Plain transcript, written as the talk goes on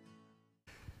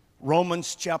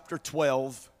Romans chapter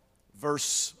 12,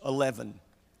 verse 11.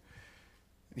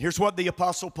 Here's what the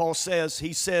Apostle Paul says.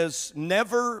 He says,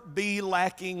 "Never be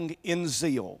lacking in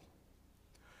zeal,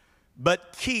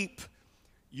 but keep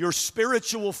your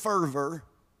spiritual fervor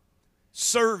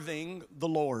serving the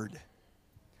Lord."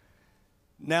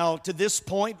 Now, to this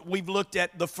point, we've looked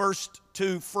at the first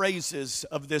two phrases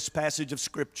of this passage of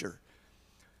Scripture.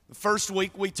 The first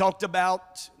week, we talked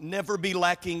about never be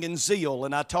lacking in zeal,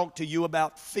 and I talked to you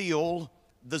about feel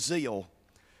the zeal,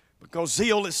 because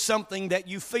zeal is something that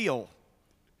you feel.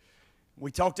 We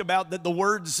talked about that the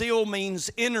word zeal means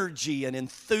energy and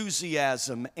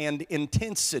enthusiasm and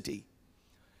intensity,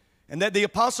 and that the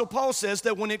Apostle Paul says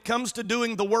that when it comes to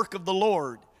doing the work of the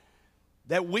Lord,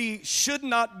 that we should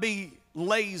not be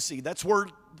lazy. That's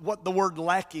what the word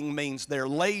lacking means there,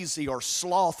 lazy or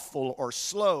slothful or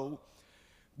slow.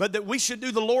 But that we should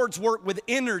do the Lord's work with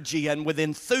energy and with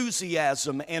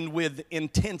enthusiasm and with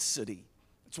intensity.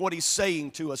 That's what he's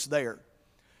saying to us there.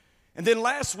 And then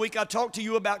last week I talked to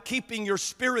you about keeping your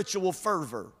spiritual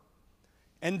fervor,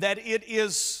 and that it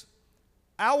is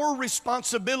our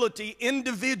responsibility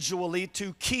individually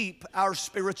to keep our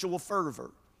spiritual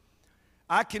fervor.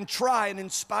 I can try and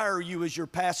inspire you as your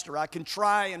pastor. I can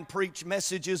try and preach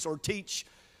messages or teach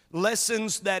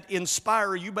lessons that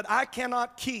inspire you, but I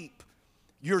cannot keep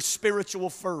your spiritual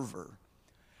fervor.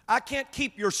 I can't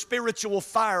keep your spiritual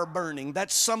fire burning.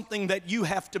 That's something that you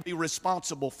have to be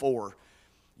responsible for.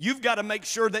 You've got to make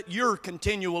sure that you're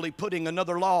continually putting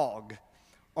another log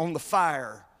on the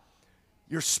fire,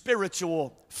 your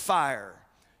spiritual fire,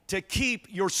 to keep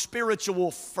your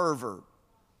spiritual fervor.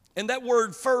 And that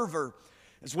word fervor,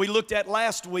 as we looked at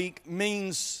last week,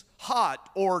 means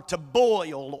hot or to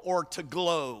boil or to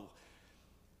glow.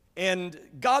 And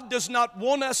God does not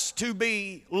want us to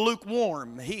be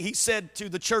lukewarm. He said to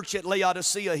the church at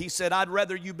Laodicea, he said, "I'd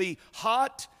rather you be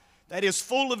hot, that is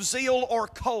full of zeal, or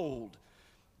cold.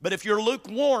 But if you're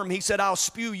lukewarm," he said, "I'll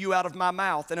spew you out of my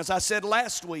mouth." And as I said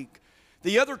last week,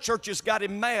 the other churches got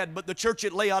him mad, but the church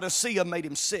at Laodicea made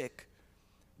him sick.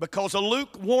 Because a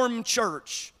lukewarm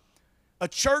church, a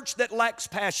church that lacks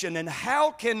passion, and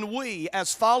how can we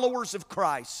as followers of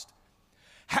Christ,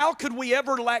 how could we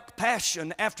ever lack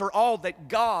passion after all that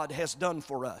God has done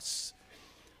for us?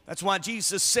 That's why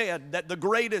Jesus said that the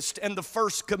greatest and the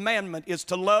first commandment is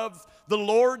to love the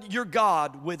Lord your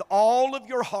God with all of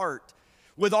your heart,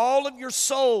 with all of your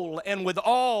soul, and with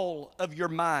all of your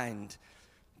mind.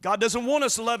 God doesn't want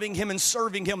us loving Him and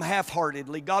serving Him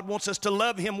half-heartedly. God wants us to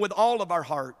love Him with all of our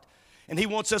heart, and He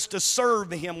wants us to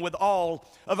serve Him with all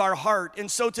of our heart. And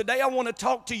so today I want to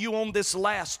talk to you on this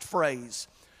last phrase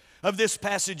of this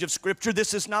passage of Scripture.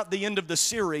 This is not the end of the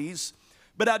series,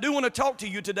 but I do want to talk to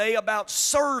you today about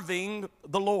serving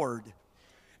the Lord.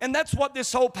 And that's what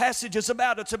this whole passage is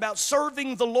about. It's about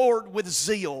serving the Lord with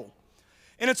zeal.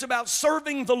 And it's about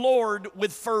serving the Lord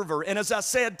with fervor. And as I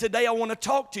said, today I want to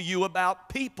talk to you about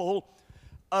people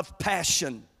of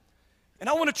passion. And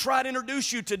I want to try to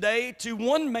introduce you today to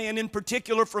one man in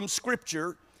particular from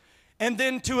Scripture, and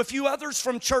then to a few others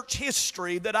from church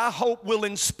history that I hope will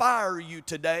inspire you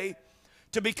today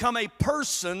to become a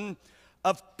person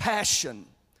of passion,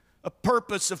 a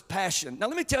purpose of passion. Now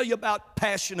let me tell you about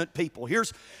passionate people.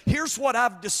 Here's what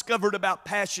I've discovered about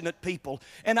passionate people,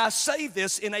 and I say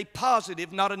this in a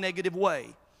positive, not a negative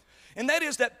way. And that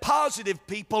is that positive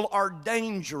people are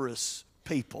dangerous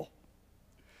people.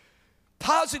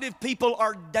 Positive people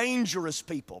are dangerous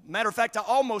people. Matter of fact, I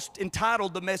almost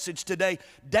entitled the message today,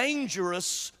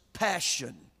 "Dangerous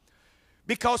Passion."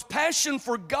 Because passion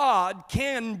for God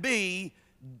can be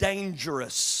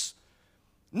dangerous.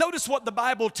 Notice what the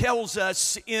Bible tells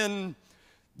us in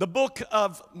the book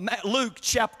of Luke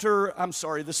chapter,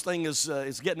 this thing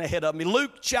is getting ahead of me.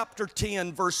 Luke chapter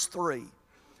 10, verse 3.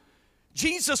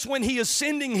 Jesus, when He is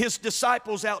sending His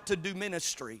disciples out to do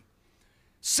ministry,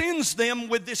 sends them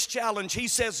with this challenge. He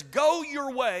says, "Go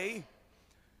your way.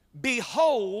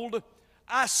 Behold,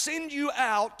 I send you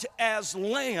out as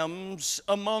lambs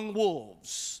among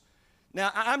wolves."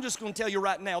 Now, I'm just going to tell you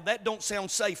right now, that don't sound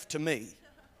safe to me.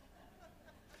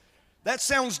 That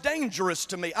sounds dangerous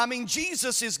to me. I mean,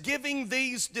 Jesus is giving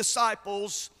these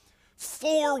disciples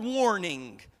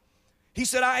forewarning. He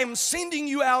said, "I am sending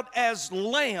you out as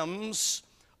lambs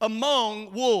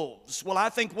among wolves." Well, I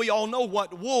think we all know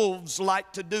what wolves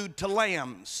like to do to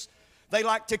lambs. They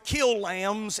like to kill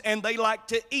lambs, and they like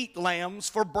to eat lambs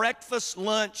for breakfast,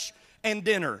 lunch, and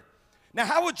dinner. Now,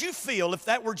 how would you feel if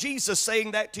that were Jesus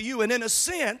saying that to you? And in a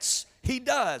sense, He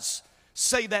does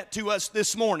say that to us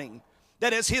this morning.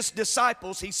 That as His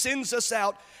disciples, He sends us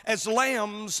out as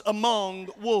lambs among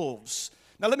wolves.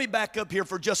 Now let me back up here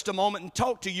for just a moment and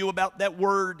talk to you about that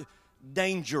word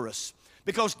dangerous.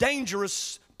 Because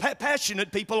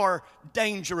passionate people are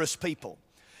dangerous people.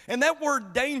 And that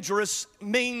word dangerous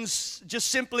means just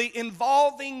simply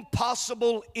involving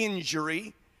possible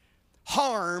injury,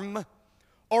 harm,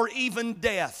 or even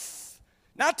death.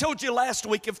 Now I told you last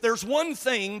week, if there's one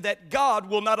thing that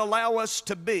God will not allow us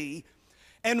to be,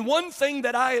 and one thing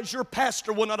that I as your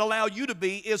pastor will not allow you to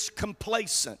be, is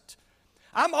complacent.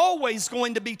 I'm always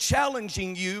going to be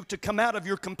challenging you to come out of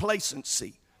your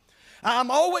complacency. I'm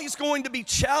always going to be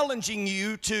challenging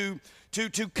you to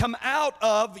come out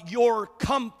of your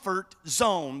comfort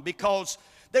zone, because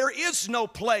there is no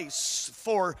place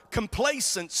for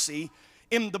complacency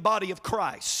in the body of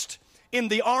Christ, in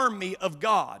the army of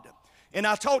God. And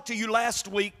I talked to you last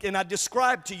week and I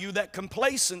described to you that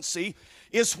complacency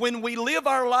is when we live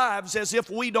our lives as if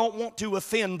we don't want to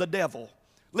offend the devil.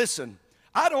 Listen,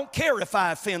 I don't care if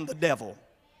I offend the devil.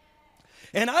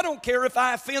 And I don't care if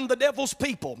I offend the devil's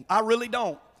people. I really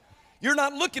don't. You're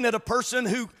not looking at a person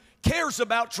who cares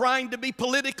about trying to be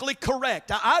politically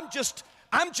correct. I'm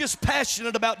just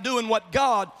passionate about doing what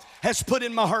God has put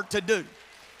in my heart to do.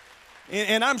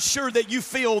 And I'm sure that you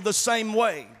feel the same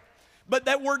way. But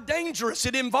that word dangerous,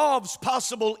 it involves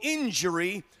possible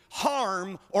injury,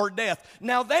 harm, or death.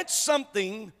 Now that's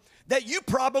something that you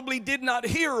probably did not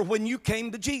hear when you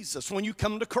came to Jesus, when you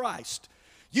come to Christ.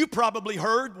 You probably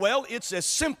heard, well, it's as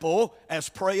simple as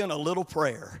praying a little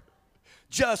prayer.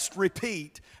 Just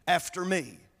repeat after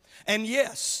me. And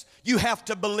yes, you have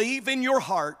to believe in your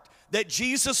heart that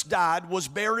Jesus died, was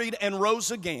buried, and rose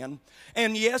again.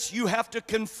 And yes, you have to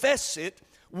confess it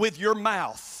with your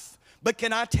mouth. But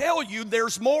can I tell you,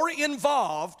 there's more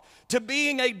involved to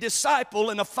being a disciple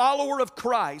and a follower of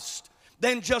Christ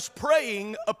than just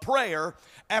praying a prayer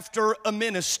after a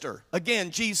minister. Again,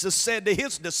 Jesus said to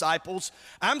his disciples,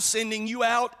 I'm sending you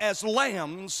out as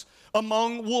lambs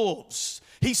among wolves.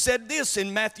 He said this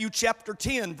in Matthew chapter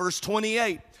 10, verse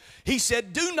 28. He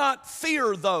said, do not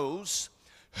fear those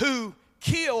who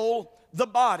kill the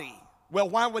body. Well,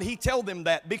 why would he tell them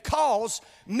that? Because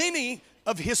many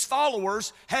of his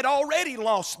followers had already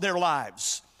lost their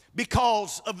lives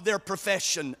because of their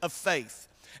profession of faith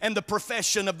and the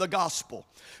profession of the gospel.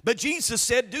 But Jesus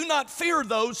said, do not fear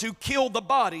those who kill the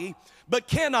body, but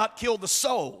cannot kill the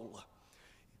soul.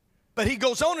 But he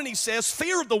goes on and he says,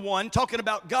 fear the one, talking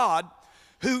about God,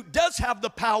 who does have the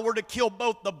power to kill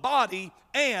both the body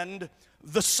and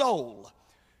the soul.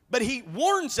 But he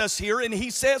warns us here and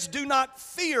he says, do not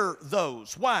fear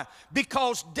those. Why?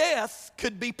 Because death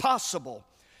could be possible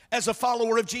as a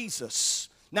follower of Jesus.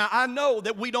 Now, I know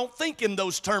that we don't think in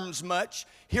those terms much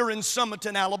here in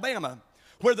Summerton, Alabama,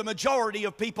 where the majority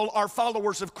of people are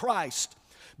followers of Christ.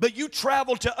 But you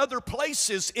travel to other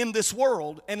places in this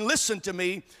world, and listen to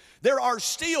me, there are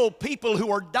still people who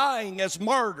are dying as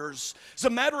martyrs. As a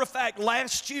matter of fact,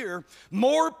 last year,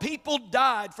 more people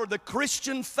died for the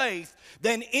Christian faith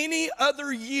than any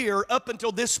other year up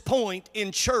until this point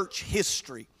in church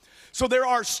history. So there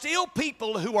are still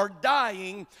people who are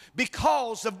dying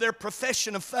because of their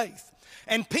profession of faith.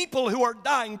 And people who are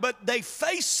dying, but they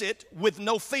face it with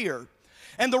no fear.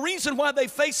 And the reason why they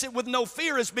face it with no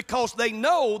fear is because they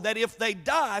know that if they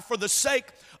die for the sake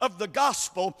of the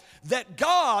gospel, that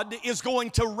God is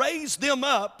going to raise them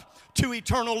up to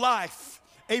eternal life.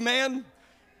 Amen?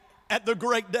 At the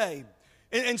great day.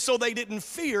 And so they didn't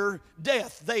fear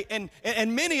death.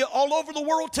 And many all over the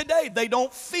world today, they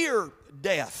don't fear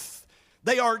death.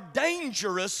 They are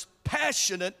dangerous,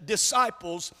 passionate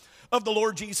disciples of the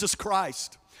Lord Jesus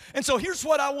Christ. And so here's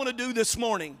what I want to do this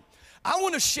morning. I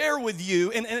want to share with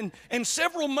you, and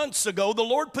several months ago, the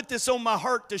Lord put this on my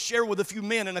heart to share with a few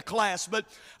men in a class, but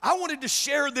I wanted to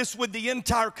share this with the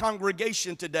entire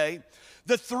congregation today.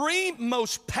 The three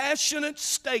most passionate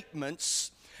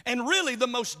statements, and really the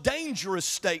most dangerous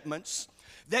statements,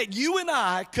 that you and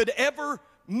I could ever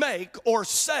make or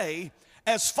say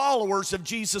as followers of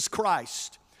Jesus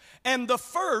Christ. And the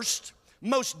first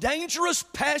most dangerous,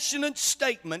 passionate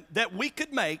statement that we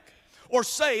could make or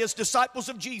say as disciples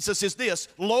of Jesus is this: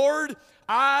 Lord,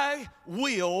 I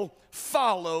will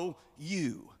follow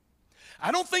you.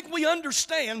 I don't think we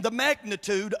understand the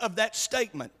magnitude of that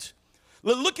statement.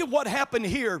 Look at what happened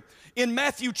here in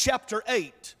Matthew chapter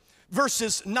 8,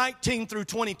 verses 19 through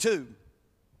 22.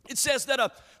 It says that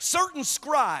a certain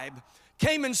scribe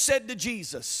came and said to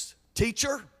Jesus,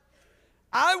 Teacher,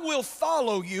 I will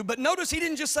follow you. But notice he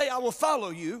didn't just say, I will follow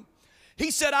you.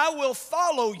 He said, I will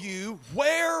follow you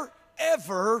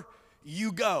wherever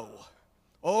you go.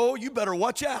 Oh, you better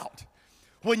watch out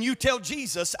when you tell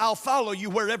Jesus, I'll follow you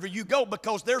wherever you go,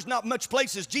 because there's not much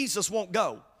places Jesus won't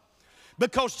go.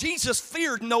 Because Jesus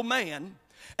feared no man,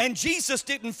 and Jesus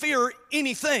didn't fear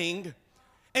anything.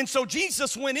 And so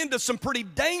Jesus went into some pretty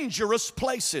dangerous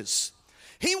places.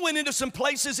 He went into some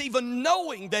places even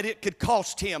knowing that it could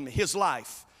cost him his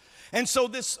life. And so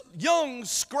this young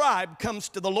scribe comes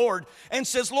to the Lord and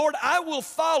says, Lord, I will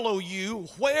follow you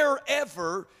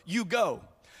wherever you go.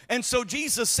 And so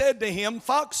Jesus said to him,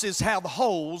 foxes have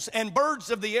holes and birds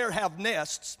of the air have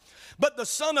nests, but the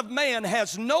Son of Man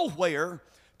has nowhere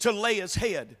to lay his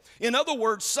head. In other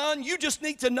words, son, you just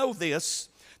need to know this,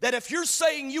 that if you're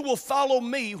saying you will follow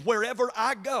me wherever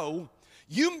I go,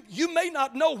 you may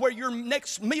not know where your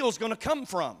next meal is going to come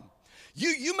from.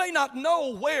 You may not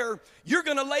know where you're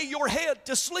going to lay your head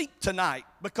to sleep tonight,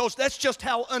 because that's just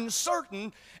how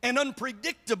uncertain and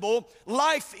unpredictable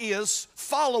life is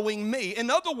following me. In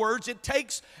other words, it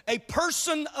takes a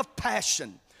person of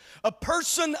passion, a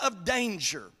person of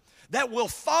danger that will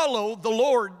follow the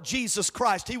Lord Jesus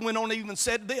Christ. He went on and even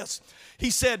said this. He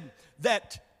said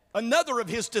that another of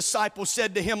his disciples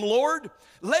said to him, Lord,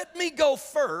 let me go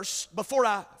first before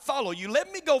I follow you.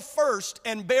 Let me go first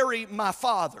and bury my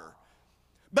father.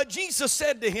 But Jesus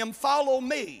said to him, follow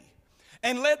me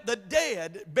and let the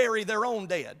dead bury their own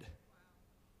dead.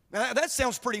 Now, that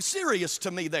sounds pretty serious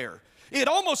to me there. It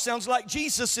almost sounds like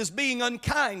Jesus is being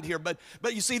unkind here, but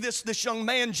you see, this young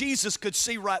man, Jesus could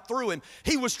see right through him.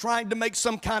 He was trying to make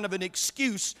some kind of an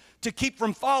excuse to keep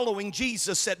from following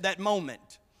Jesus at that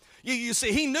moment. You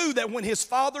see, he knew that when his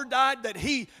father died, that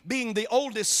he, being the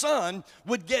oldest son,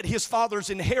 would get his father's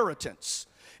inheritance.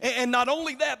 And not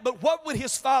only that, but what would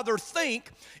his father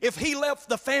think if he left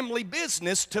the family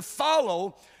business to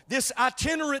follow this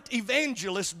itinerant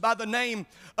evangelist by the name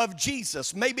of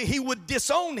Jesus? Maybe he would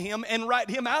disown him and write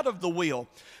him out of the will.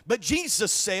 But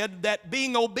Jesus said that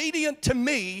being obedient to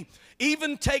me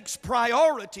even takes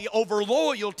priority over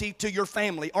loyalty to your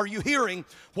family. Are you hearing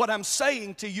what I'm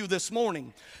saying to you this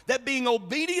morning? That being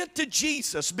obedient to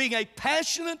Jesus, being a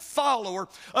passionate follower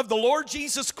of the Lord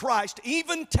Jesus Christ,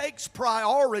 even takes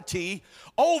priority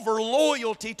over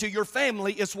loyalty to your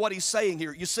family, is what he's saying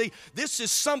here. You see, this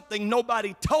is something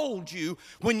nobody told you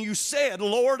when you said,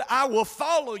 Lord, I will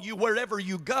follow you wherever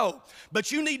you go.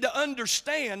 But you need to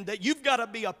understand that you've got to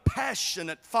be a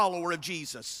passionate follower of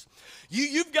Jesus.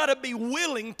 You've got to be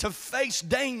willing to face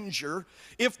danger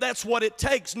if that's what it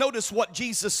takes. Notice what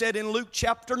Jesus said in Luke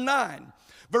chapter 9,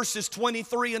 verses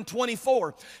 23 and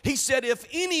 24. He said, if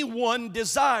anyone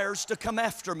desires to come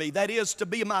after me, that is, to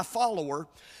be my follower,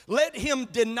 let him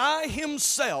deny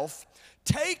himself,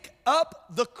 take up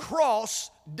the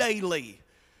cross daily.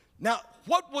 Now,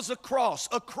 what was a cross?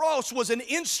 A cross was an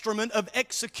instrument of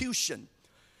execution.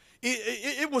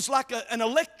 It was like an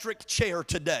electric chair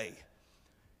today.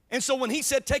 And so when he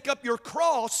said, take up your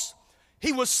cross,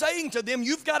 he was saying to them,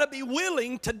 you've got to be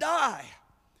willing to die.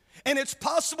 And it's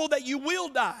possible that you will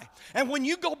die. And when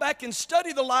you go back and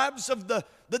study the lives of the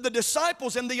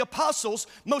disciples and the apostles,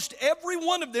 most every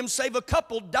one of them, save a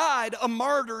couple, died a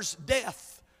martyr's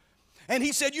death. And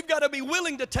he said, you've got to be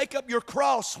willing to take up your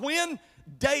cross. When?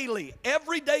 Daily,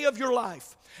 every day of your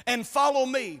life, and follow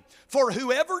me. For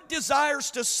whoever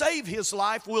desires to save his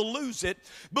life will lose it,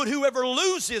 but whoever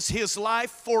loses his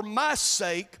life for my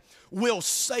sake will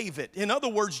save it. In other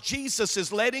words, Jesus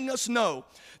is letting us know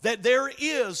that there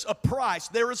is a price,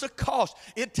 there is a cost.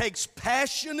 It takes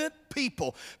passionate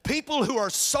people who are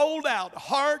sold out,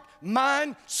 heart,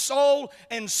 mind, soul,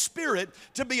 and spirit,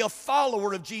 to be a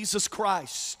follower of Jesus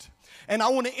Christ. And I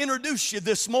want to introduce you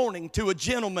this morning to a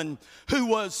gentleman who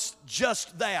was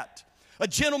just that. A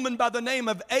gentleman by the name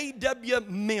of A.W.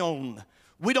 Milne.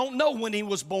 We don't know when he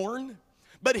was born,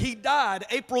 but he died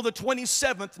April the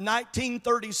 27th,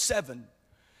 1937.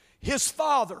 His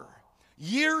father,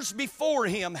 years before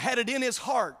him, had it in his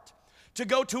heart to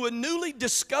go to a newly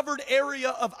discovered area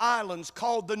of islands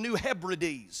called the New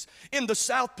Hebrides in the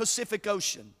South Pacific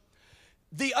Ocean.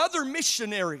 The other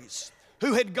missionaries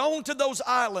who had gone to those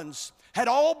islands had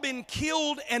all been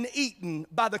killed and eaten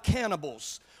by the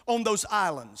cannibals on those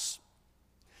islands.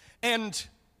 And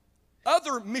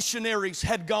other missionaries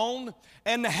had gone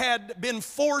and had been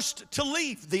forced to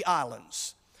leave the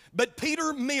islands. But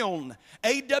Peter Milne,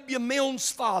 A.W.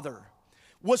 Milne's father,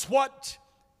 was what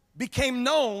became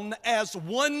known as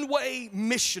one-way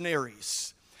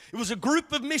missionaries. It was a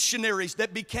group of missionaries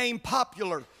that became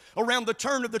popular around the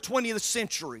turn of the 20th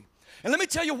century. And let me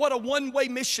tell you what a one-way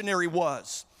missionary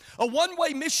was. A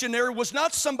one-way missionary was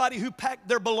not somebody who packed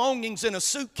their belongings in a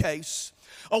suitcase.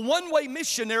 A one-way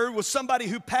missionary was somebody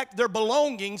who packed their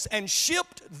belongings and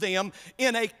shipped them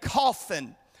in a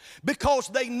coffin, because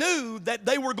they knew that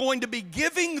they were going to be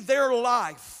giving their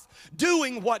life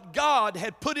doing what God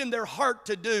had put in their heart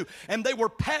to do, and they were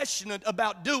passionate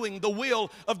about doing the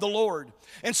will of the Lord.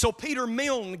 And so Peter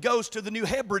Milne goes to the New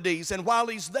Hebrides, and while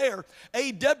he's there,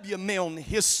 A.W. Milne,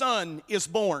 his son, is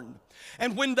born.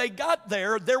 And when they got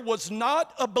there, there was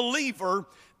not a believer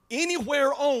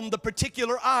anywhere on the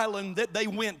particular island that they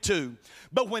went to.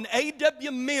 But when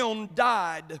A.W. Milne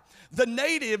died, the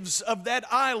natives of that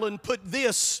island put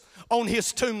this on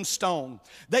his tombstone.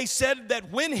 They said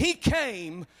that when he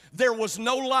came, there was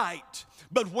no light,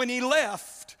 but when he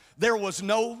left, there was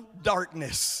no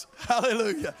darkness.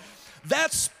 Hallelujah.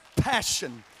 That's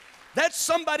passion. That's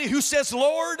somebody who says,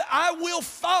 Lord, I will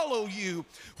follow you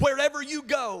wherever you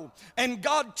go. And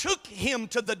God took him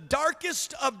to the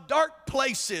darkest of dark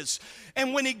places.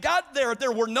 And when he got there,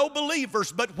 there were no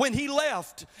believers. But when he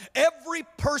left, every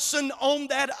person on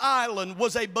that island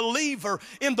was a believer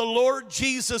in the Lord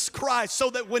Jesus Christ. So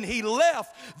that when he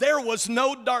left, there was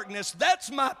no darkness. That's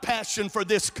my passion for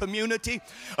this community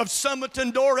of Summit,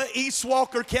 Dora, East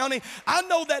Walker County. I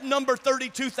know that number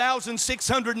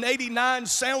 32,689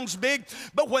 sounds big,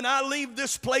 but when I leave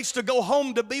this place to go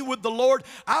home to be with the Lord,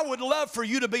 I would love for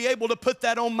you to be able to put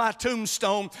that on my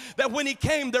tombstone, that when he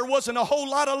came, there wasn't a whole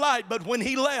lot of light, but when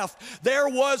he left, there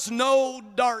was no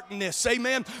darkness.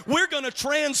 Amen. We're going to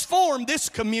transform this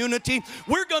community.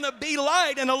 We're going to be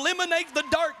light and eliminate the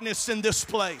darkness in this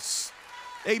place.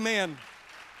 Amen.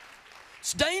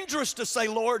 It's dangerous to say,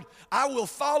 Lord, I will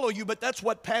follow you, but that's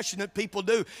what passionate people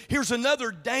do. Here's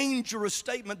another dangerous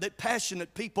statement that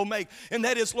passionate people make, and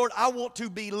that is, Lord, I want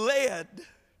to be led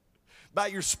by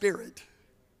your Spirit.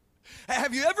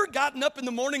 Have you ever gotten up in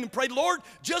the morning and prayed, Lord,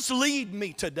 just lead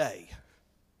me today?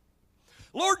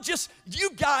 Lord,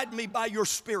 you guide me by your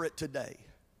Spirit today. I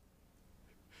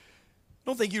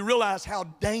don't think you realize how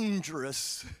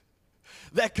dangerous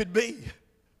that could be.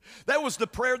 That was the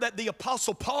prayer that the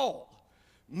Apostle Paul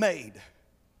made,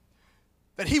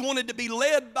 that he wanted to be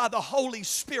led by the Holy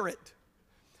Spirit.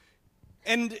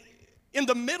 And in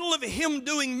the middle of him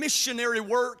doing missionary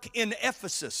work in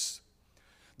Ephesus,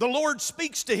 the Lord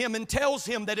speaks to him and tells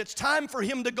him that it's time for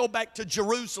him to go back to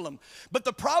Jerusalem. But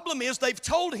the problem is they've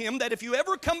told him that if you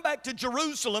ever come back to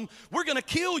Jerusalem, we're going to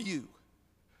kill you.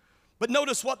 But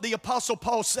notice what the Apostle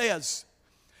Paul says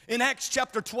in Acts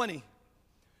chapter 20.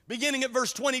 Beginning at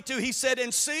verse 22, he said,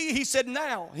 and see, he said,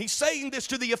 now, he's saying this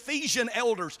to the Ephesian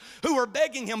elders who are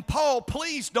begging him, Paul,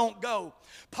 please don't go.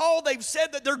 Paul, they've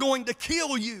said that they're going to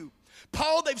kill you.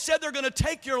 Paul, they've said they're going to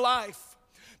take your life.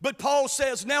 But Paul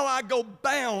says, now I go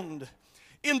bound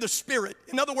in the Spirit.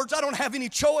 In other words, I don't have any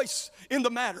choice in the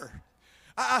matter.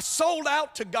 I sold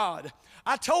out to God.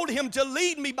 I told him to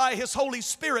lead me by his Holy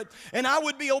Spirit, and I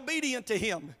would be obedient to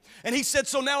him. And he said,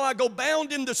 so now I go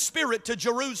bound in the Spirit to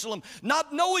Jerusalem,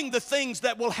 not knowing the things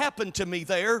that will happen to me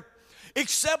there,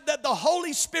 except that the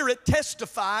Holy Spirit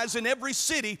testifies in every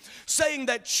city, saying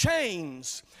that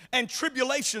chains and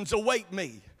tribulations await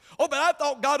me. Oh, but I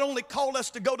thought God only called us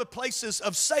to go to places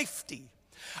of safety.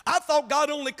 I thought God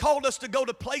only called us to go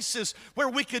to places where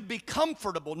we could be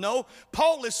comfortable. No,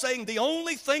 Paul is saying the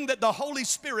only thing that the Holy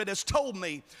Spirit has told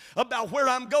me about where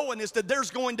I'm going is that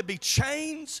there's going to be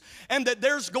chains and that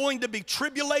there's going to be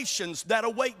tribulations that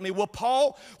await me. Well,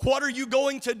 Paul, what are you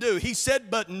going to do? He said,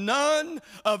 but none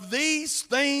of these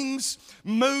things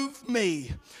move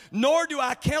me, nor do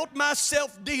I count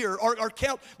myself dear or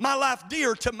count my life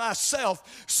dear to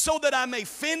myself, so that I may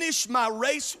finish my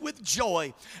race with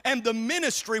joy and the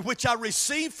ministry which I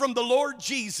received from the Lord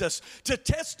Jesus to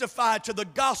testify to the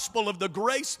gospel of the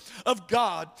grace of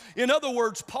God. In other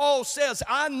words, Paul says,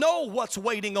 I know what's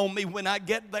waiting on me when I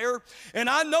get there, and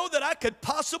I know that I could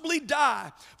possibly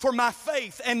die for my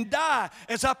faith and die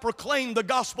as I proclaim the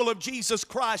gospel of Jesus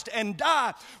Christ and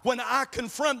die when I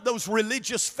confront those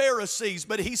religious Pharisees.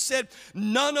 But he said,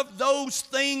 none of those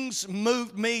things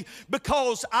moved me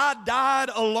because I died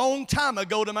a long time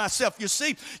ago to myself. You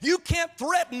see, you can't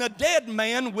threaten a dead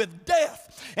man with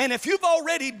death. And if you've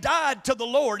already died to the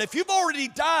Lord, if you've already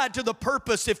died to the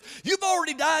purpose, if you've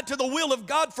already died to the will of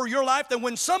God for your life, then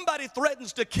when somebody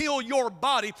threatens to kill your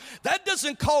body, that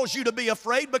doesn't cause you to be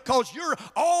afraid, because you're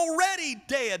already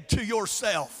dead to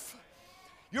yourself.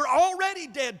 You're already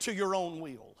dead to your own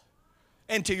will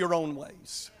and to your own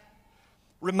ways.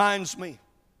 Reminds me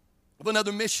of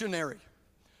another missionary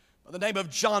by the name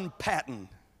of John Paton.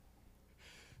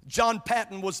 John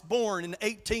Paton was born in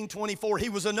 1824. He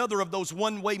was another of those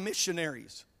one-way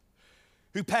missionaries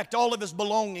who packed all of his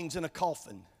belongings in a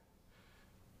coffin.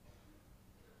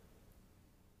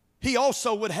 He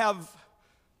also would have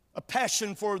a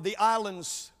passion for the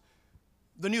islands,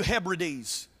 the New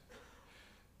Hebrides.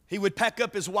 He would pack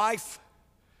up his wife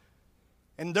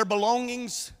and their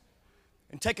belongings,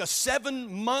 and take a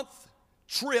 7-month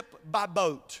trip by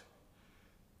boat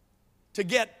to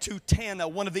get to Tanna,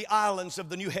 one of the islands of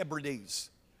the New Hebrides.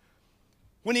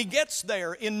 When he gets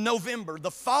there in November,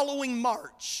 the following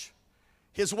March,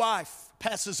 his wife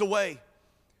passes away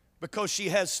because she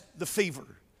has the fever.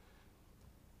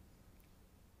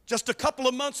 Just a couple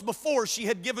of months before, she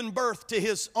had given birth to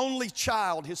his only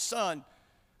child, his son,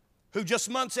 who just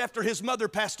months after his mother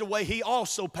passed away, he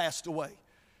also passed away,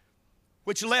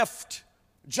 which left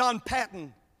John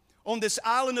Paton on this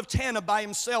island of Tanna by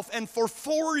himself. And for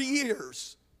 4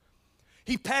 years,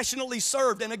 he passionately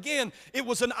served. And again, it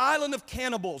was an island of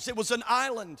cannibals. It was an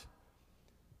island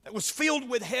that was filled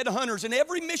with headhunters. And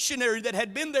every missionary that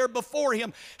had been there before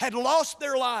him had lost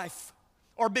their life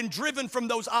or been driven from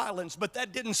those islands. But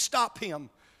that didn't stop him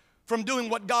from doing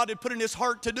what God had put in his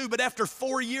heart to do. But after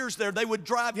 4 years there, they would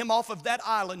drive him off of that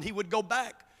island. He would go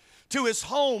back to his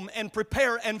home and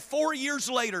prepare. And 4 years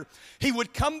later, he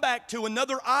would come back to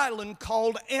another island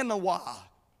called Anawa.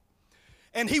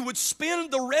 And he would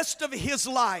spend the rest of his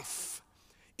life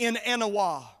in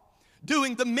Anawa,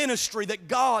 doing the ministry that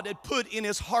God had put in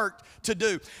his heart to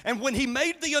do. And when he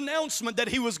made the announcement that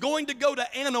he was going to go to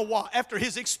Anawa after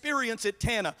his experience at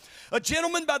Tanna, a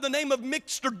gentleman by the name of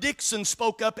Mr. Dixon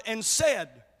spoke up and said,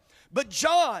 "But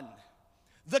John,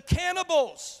 the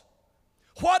cannibals,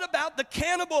 what about the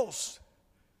cannibals?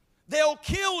 They'll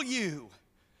kill you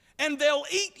and they'll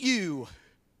eat you."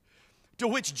 To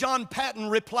which John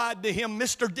Paton replied to him,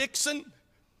 "Mr. Dixon,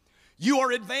 you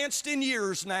are advanced in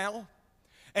years now,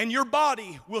 and your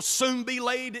body will soon be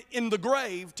laid in the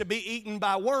grave to be eaten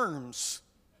by worms."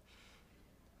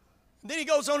 And then he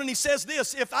goes on and he says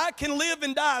this, "If I can live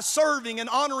and die serving and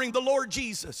honoring the Lord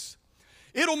Jesus,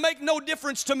 it'll make no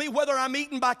difference to me whether I'm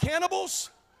eaten by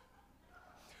cannibals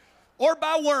or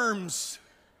by worms."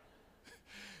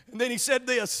 And then he said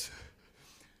this,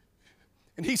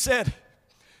 and he said,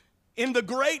 "In the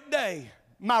great day,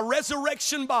 my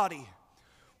resurrection body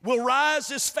will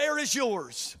rise as fair as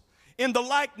yours in the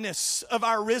likeness of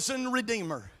our risen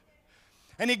Redeemer."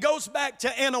 And he goes back to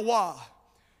Anawa.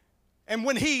 And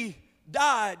when he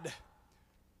died,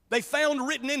 they found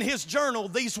written in his journal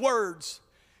these words.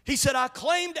 He said, "I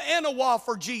claimed Anawa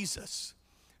for Jesus.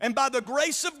 And by the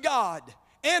grace of God,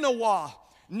 Anawa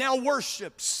now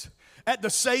worships at the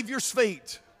Savior's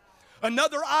feet."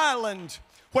 Another island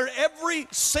where every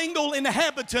single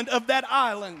inhabitant of that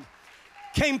island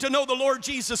came to know the Lord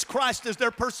Jesus Christ as their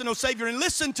personal Savior. And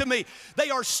listen to me, they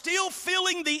are still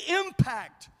feeling the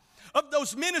impact of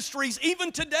those ministries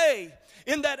even today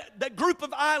in that group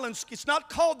of islands. It's not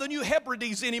called the New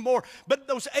Hebrides anymore, but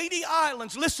those 80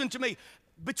 islands, listen to me,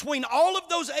 between all of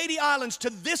those 80 islands to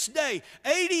this day,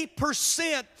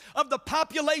 80% of the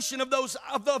population of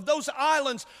those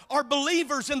islands are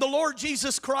believers in the Lord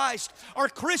Jesus Christ, are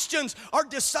Christians, are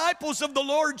disciples of the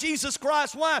Lord Jesus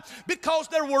Christ. Why? Because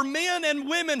there were men and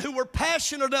women who were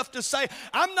passionate enough to say,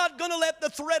 "I'm not going to let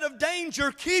the threat of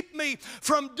danger keep me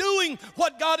from doing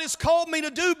what God has called me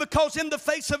to do, because in the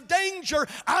face of danger,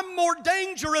 I'm more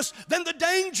dangerous than the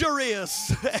danger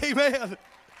is." Amen.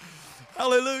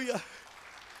 Hallelujah.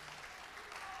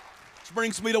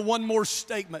 Brings me to one more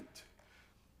statement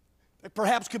that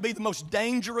perhaps could be the most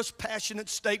dangerous, passionate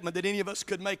statement that any of us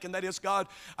could make, and that is, "God,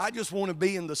 I just want to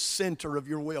be in the center of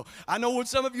your will." I know what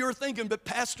some of you are thinking, but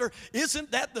Pastor,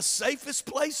 isn't that the safest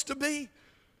place to be?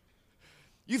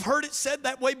 You've heard it said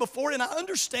that way before, and I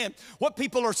understand what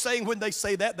people are saying when they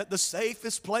say that the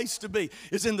safest place to be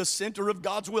is in the center of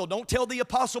God's will. Don't tell the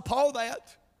Apostle Paul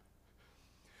that.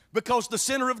 Because the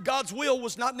center of God's will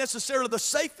was not necessarily the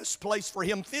safest place for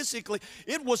him physically.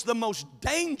 It was the most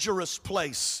dangerous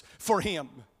place for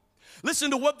him.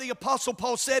 Listen to what the Apostle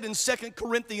Paul said in 2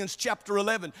 Corinthians chapter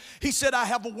 11. He said, "I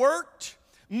have worked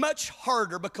much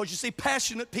harder," because you see,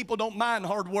 passionate people don't mind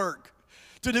hard work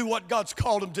to do what God's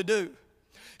called them to do.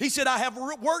 He said, "I have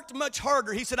worked much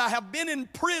harder." He said, "I have been in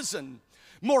prison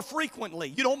more frequently."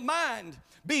 You don't mind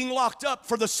being locked up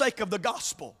for the sake of the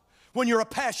gospel when you're a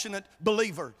passionate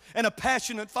believer and a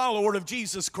passionate follower of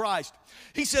Jesus Christ.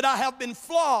 He said, "I have been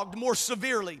flogged more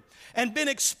severely and been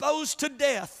exposed to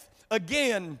death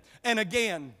again and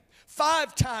again.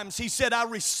 5 times," he said, "I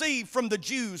received from the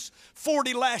Jews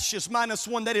 40 lashes minus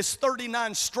 1, that is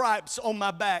 39 stripes on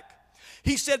my back."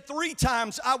 He said, 3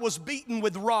 times I was beaten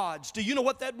with rods. Do you know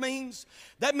what that means?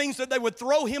 That means that they would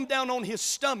throw him down on his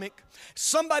stomach.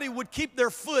 Somebody would keep their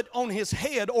foot on his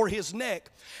head or his neck.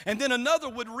 And then another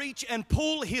would reach and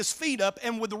pull his feet up.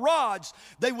 And with rods,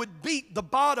 they would beat the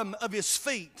bottom of his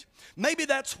feet. Maybe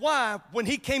that's why when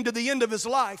he came to the end of his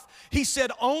life, he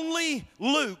said, "Only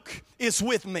Luke is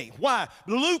with me." Why?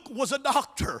 Luke was a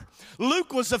doctor.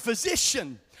 Luke was a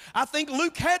physician. I think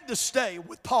Luke had to stay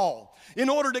with Paul in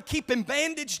order to keep him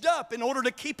bandaged up, in order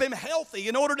to keep him healthy,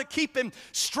 in order to keep him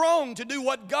strong to do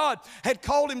what God had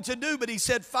called him to do. But he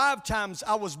said, 5 times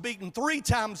I was beaten, 3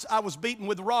 times I was beaten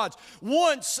with rods.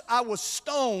 Once I was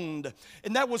stoned,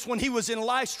 and that was when he was in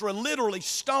Lystra, literally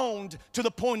stoned to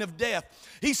the point of death.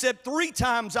 He said, 3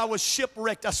 times I was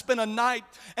shipwrecked. I spent a night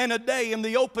and a day in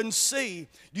the open sea.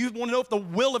 Do you want to know if the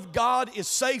will of God is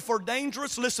safe or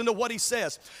dangerous? Listen to what he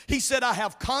says. He said, I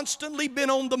have constantly been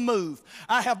on the move.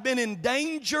 I have been in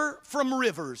danger from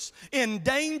rivers, in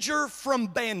danger from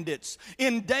bandits,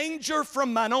 in danger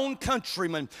from mine own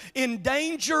countrymen, in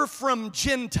danger from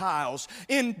Gentiles,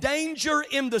 in danger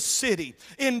in the city,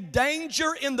 in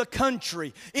danger in the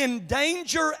country, in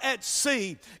danger at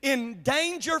sea, in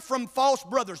danger from false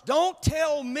brothers. Don't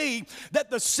tell me that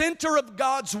the center of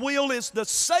God's will is the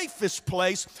safest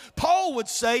place. Paul would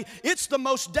say it's the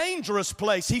most dangerous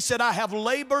place. He said, I have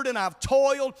labored and I've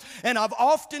toiled and I've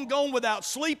often gone without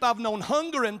sleep. I've known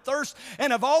hunger and thirst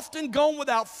and I've often gone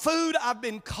without food. I've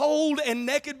been cold and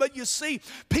naked. But you see,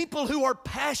 people who are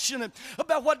passionate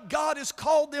about what God has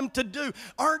called them to do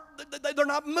they're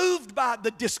not moved by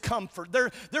the discomfort.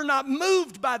 They're not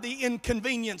moved by the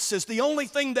inconveniences. The only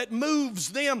thing that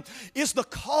moves them is the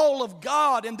call of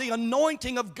God and the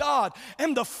anointing of God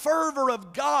and the fervor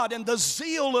of God and the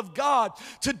zeal of God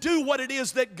to do what it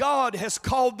is that God has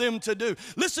called them to do.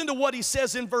 Listen to what he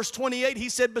says in verse 28. He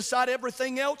said, beside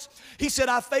everything else, he said,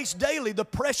 I face daily the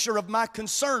pressure of my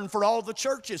concern for all the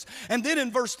churches. And then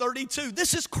in verse 32,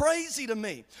 this is crazy to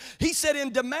me. He said,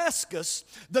 in Damascus,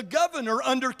 the governor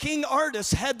under King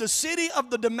Artas had the city of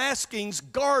the Damascus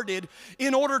guarded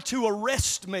in order to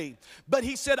arrest me. But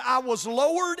he said, I was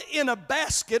lowered in a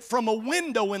basket from a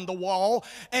window in the wall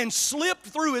and slipped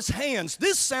through his hands.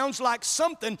 This sounds like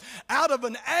something out of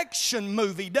an action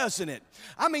movie, doesn't it?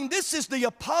 I mean, this is the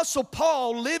Apostle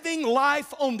Paul living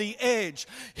life on the edge.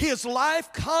 His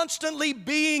life constantly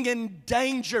being in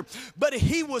danger. But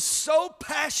he was so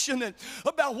passionate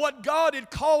about what God had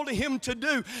called him to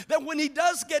do that when he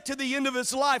does get to the end of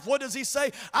his life, what does he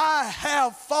say? I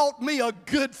have fought me a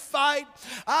good fight.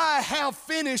 I have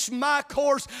finished my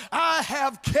course. I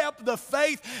have kept the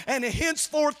faith. And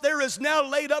henceforth there is now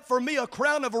laid up for me a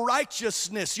crown of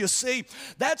righteousness. You see,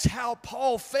 that's how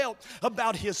Paul felt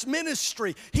about his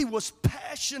ministry. He was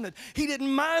passionate. He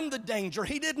didn't mind the danger.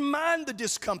 He didn't mind the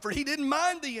discomfort. He didn't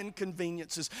mind the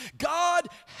inconveniences. God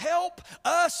help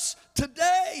us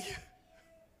today.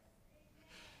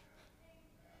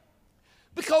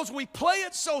 Because we play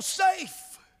it so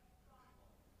safe.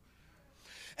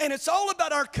 And it's all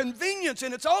about our convenience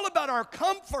and it's all about our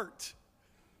comfort.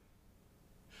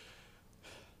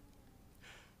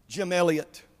 Jim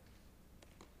Elliot.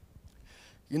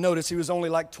 You notice he was only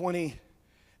like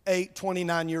 28,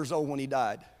 29 years old when he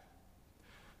died.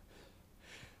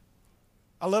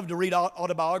 I love to read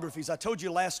autobiographies. I told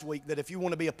you last week that if you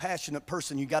want to be a passionate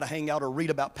person, you got to hang out or read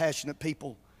about passionate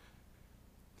people.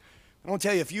 I want to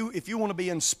tell you, if you want to be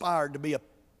inspired to be a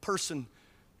person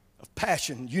of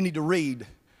passion, you need to read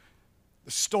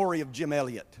the story of Jim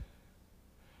Elliot.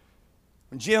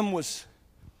 When Jim was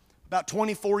about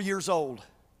 24 years old,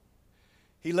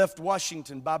 he left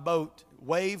Washington by boat,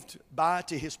 waved bye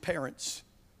to his parents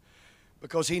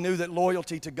because he knew that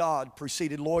loyalty to God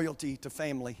preceded loyalty to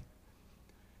family.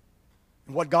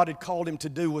 And what God had called him to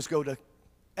do was go to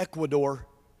Ecuador,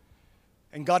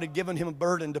 and God had given him a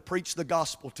burden to preach the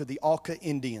gospel to the Auca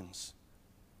Indians.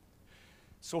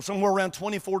 So somewhere around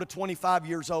 24 to 25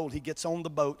 years old, he gets on the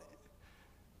boat,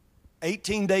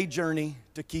 18-day journey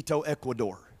to Quito,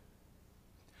 Ecuador.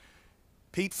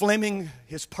 Pete Fleming,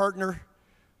 his partner,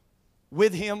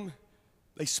 with him,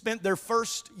 they spent their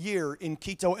first year in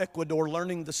Quito, Ecuador,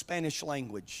 learning the Spanish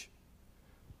language.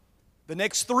 The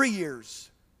next 3 years,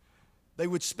 they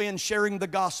would spend sharing the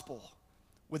gospel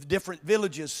with different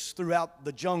villages throughout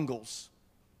the jungles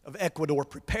of Ecuador,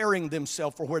 preparing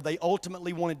themselves for where they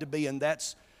ultimately wanted to be, and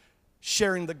that's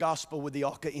sharing the gospel with the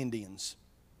Auca Indians.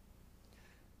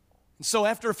 And so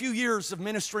after a few years of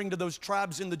ministering to those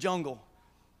tribes in the jungle,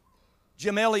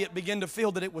 Jim Elliot began to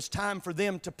feel that it was time for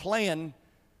them to plan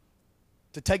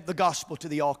to take the gospel to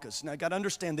the Aucas. Now, you got to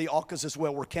understand, the Aucas as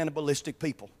well were cannibalistic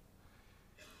people.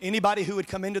 Anybody who would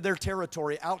come into their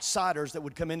territory, outsiders that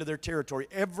would come into their territory,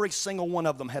 every single one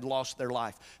of them had lost their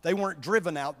life. They weren't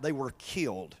driven out, they were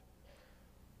killed.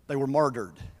 They were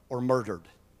martyred or murdered.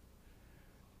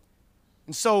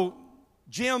 And so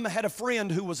Jim had a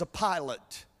friend who was a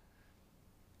pilot.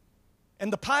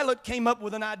 And the pilot came up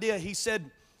with an idea. He said,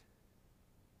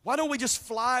 why don't we just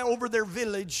fly over their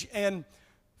village and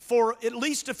for at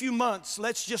least a few months,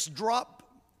 let's just drop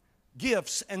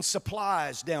gifts and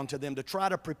supplies down to them to try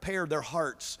to prepare their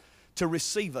hearts to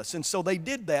receive us. And so they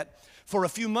did that for a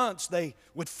few months. They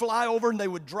would fly over and they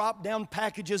would drop down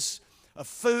packages of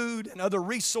food and other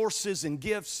resources and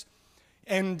gifts.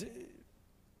 And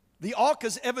the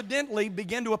Aucas evidently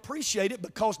began to appreciate it,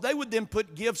 because they would then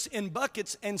put gifts in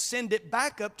buckets and send it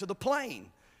back up to the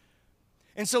plane.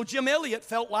 And so Jim Elliot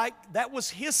felt like that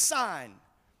was his sign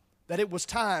that it was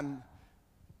time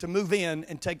to move in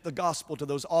and take the gospel to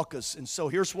those Aucas. And so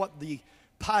here's what the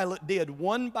pilot did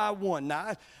one by one.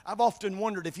 Now, I've often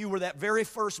wondered if you were that very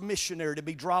first missionary to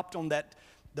be dropped on the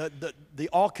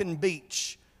Aucan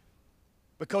beach,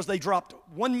 because they dropped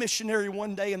one missionary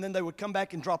one day and then they would come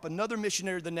back and drop another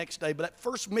missionary the next day. But that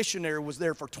first missionary was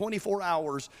there for 24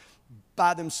 hours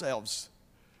by themselves,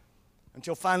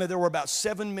 until finally there were about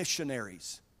 7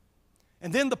 missionaries.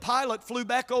 And then the pilot flew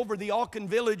back over the Aucan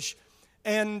village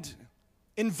and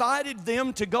invited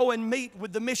them to go and meet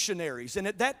with the missionaries. And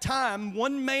at that time,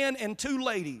 1 man and 2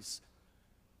 ladies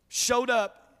showed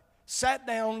up, sat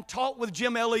down, talked with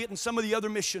Jim Elliot and some of the other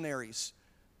missionaries.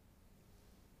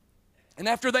 And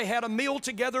after they had a meal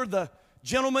together, the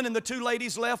gentleman and the 2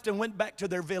 ladies left and went back to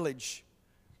their village.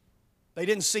 They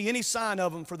didn't see any sign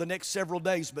of them for the next several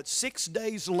days, but 6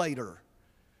 days later,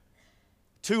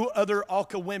 2 other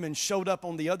Auca women showed up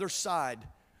on the other side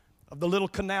of the little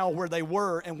canal where they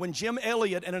were. And when Jim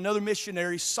Elliot and another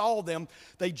missionary saw them,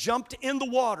 they jumped in the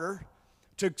water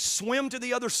to swim to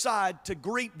the other side to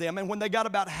greet them. And when they got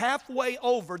about halfway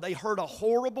over, they heard a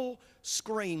horrible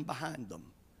scream behind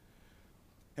them.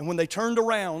 And when they turned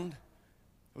around,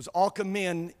 those Auca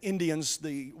men, Indians,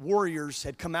 the warriors,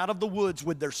 had come out of the woods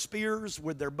with their spears,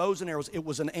 with their bows and arrows. It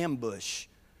was an ambush.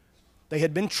 They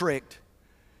had been tricked.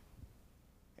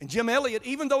 And Jim Elliot,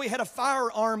 even though he had a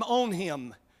firearm on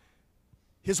him,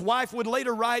 his wife would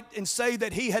later write and say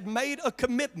that he had made a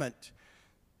commitment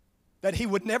that he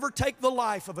would never take the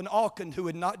life of an Aucan who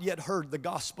had not yet heard the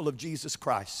gospel of Jesus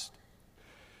Christ.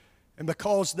 And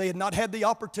because they had not had the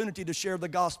opportunity to share the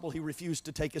gospel, he refused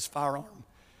to take his firearm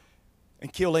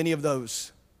and kill any of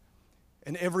those.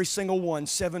 And every single one,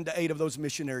 7 to 8 of those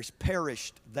missionaries,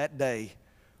 perished that day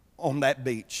on that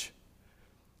beach.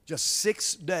 Just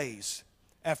 6 days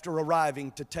after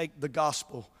arriving to take the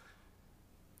gospel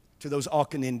to those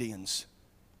Aucan Indians.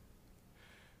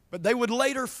 But they would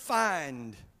later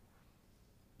find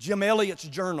Jim Elliot's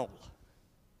journal.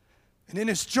 And in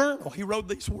his journal, he wrote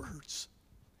these words.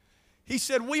 He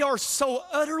said, "We are so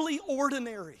utterly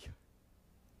ordinary,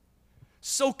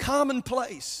 so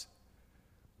commonplace,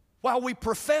 while we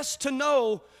profess to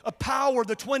know a power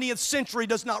the 20th century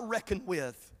does not reckon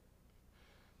with.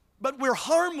 But we're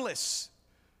harmless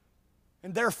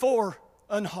and therefore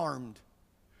unharmed."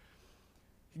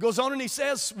 He goes on and he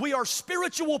says, "We are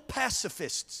spiritual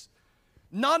pacifists,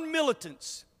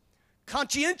 non-militants,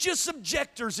 conscientious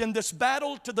objectors in this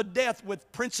battle to the death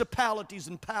with principalities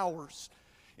and powers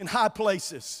in high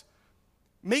places.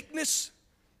 Meekness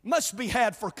must be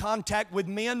had for contact with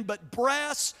men, but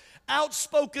brass,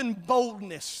 outspoken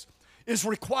boldness is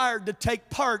required to take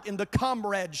part in the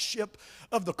comradeship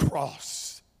of the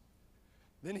cross."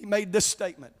 Then he made this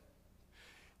statement.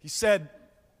 He said,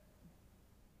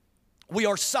 "We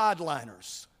are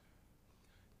sideliners,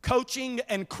 coaching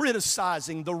and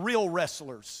criticizing the real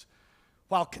wrestlers,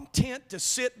 while content to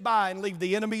sit by and leave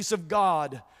the enemies of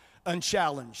God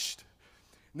unchallenged."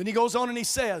 And then he goes on and he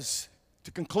says,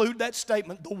 to conclude that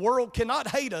statement, "The world cannot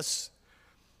hate us.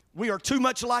 We are too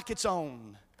much like its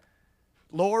own.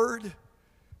 Lord,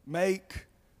 make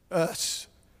us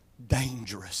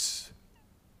dangerous."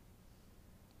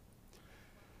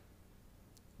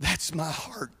 That's my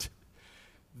heart.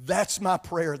 That's my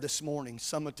prayer this morning,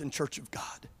 Summerton Church of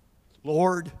God.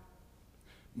 Lord,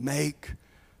 make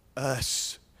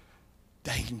us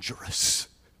dangerous.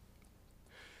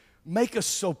 Make us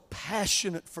so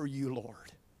passionate for you,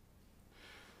 Lord.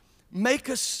 Make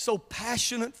us so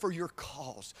passionate for your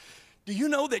cause. Do you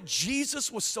know that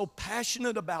Jesus was so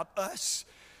passionate about us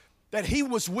that he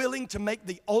was willing to make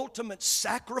the ultimate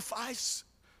sacrifice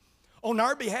on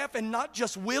our behalf? And not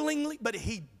just willingly, but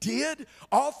he did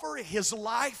offer his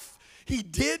life. He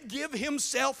did give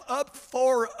himself up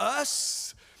for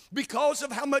us because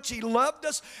of how much he loved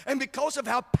us and because of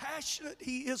how passionate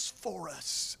he is for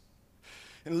us.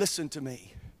 And listen to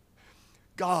me.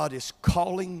 God is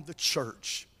calling the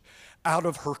church out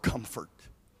of her comfort.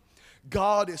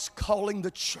 God is calling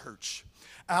the church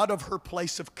out of her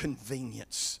place of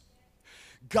convenience.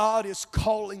 God is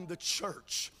calling the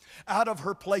church out of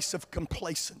her place of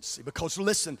complacency. Because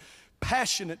listen,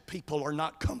 passionate people are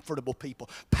not comfortable people.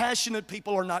 Passionate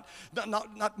people are not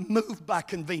moved by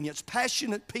convenience.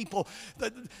 Passionate people,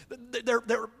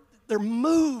 they're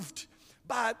moved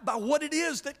by what it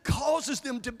is that causes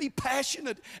them to be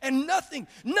passionate. And nothing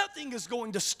is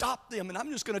going to stop them. And I'm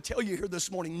just going to tell you here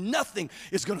this morning, nothing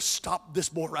is going to stop this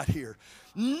boy right here.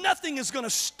 Nothing is going to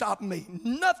stop me.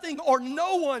 Nothing or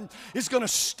no one is going to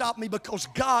stop me, because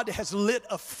God has lit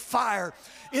a fire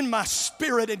in my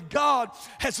spirit, and God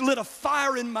has lit a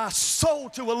fire in my soul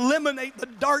to eliminate the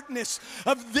darkness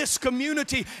of this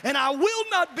community. And I will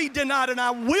not be denied, and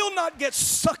I will not get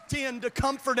sucked into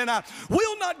comfort, and I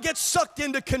will not get sucked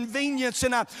into convenience,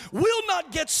 and I will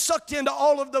not get sucked into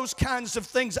all of those kinds of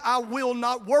things. I will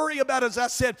not worry about, as I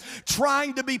said,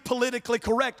 trying to be politically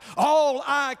correct. All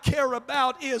I care about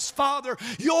is, Father,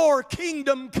 your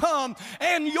kingdom come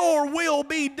and your will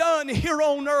be done here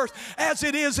on earth as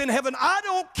it is in heaven. I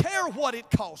don't care what it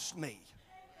costs me.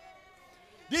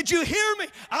 Did you hear me?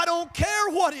 I don't care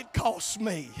what it costs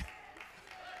me.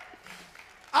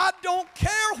 I don't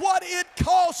care what it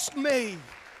costs me.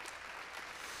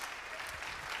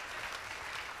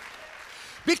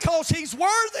 Because He's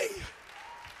worthy.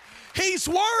 He's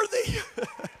worthy.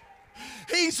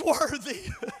 He's worthy.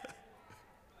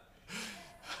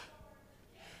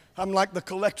 I'm like the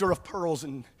collector of pearls,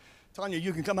 and Tanya,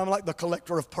 you can come. I'm like the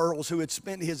collector of pearls who had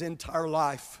spent his entire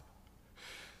life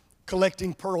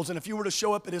collecting pearls. And if you were to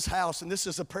show up at his house, and this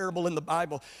is a parable in the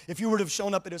Bible, if you were to have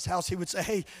shown up at his house, he would say,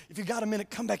 hey, if you got a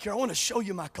minute, come back here. I want to show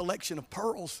you my collection of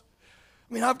pearls.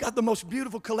 I mean, I've got the most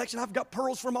beautiful collection. I've got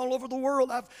pearls from all over the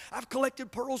world. I've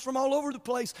collected pearls from all over the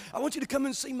place. I want you to come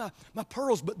and see my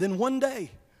pearls. But then one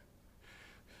day,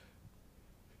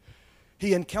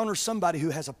 he encounters somebody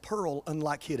who has a pearl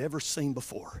unlike he had ever seen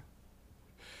before.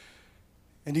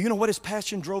 And do you know what his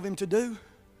passion drove him to do?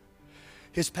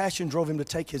 His passion drove him to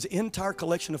take his entire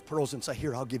collection of pearls and say,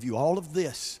 here, I'll give you all of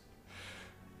this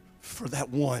for that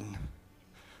one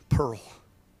pearl.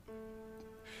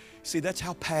 See, that's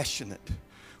how passionate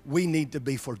we need to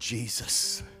be for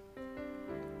Jesus.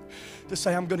 To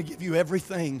say, I'm going to give you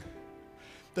everything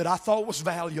that I thought was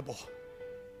valuable.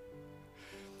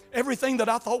 Everything that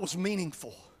I thought was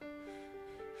meaningful.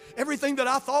 Everything that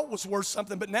I thought was worth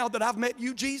something. But now that I've met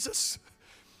you, Jesus,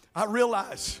 I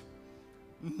realize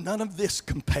none of this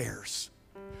compares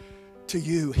to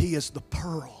you. He is the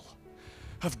pearl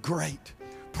of great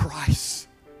price.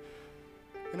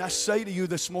 And I say to you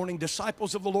this morning,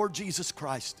 disciples of the Lord Jesus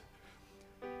Christ,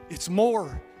 it's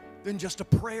more than just a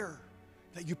prayer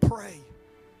that you pray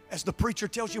as the preacher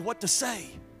tells you what to say.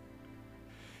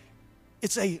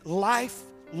 It's a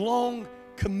lifelong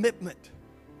commitment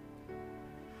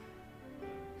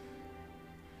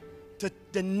to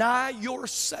deny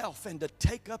yourself and to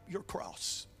take up your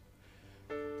cross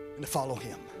and to follow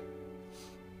Him.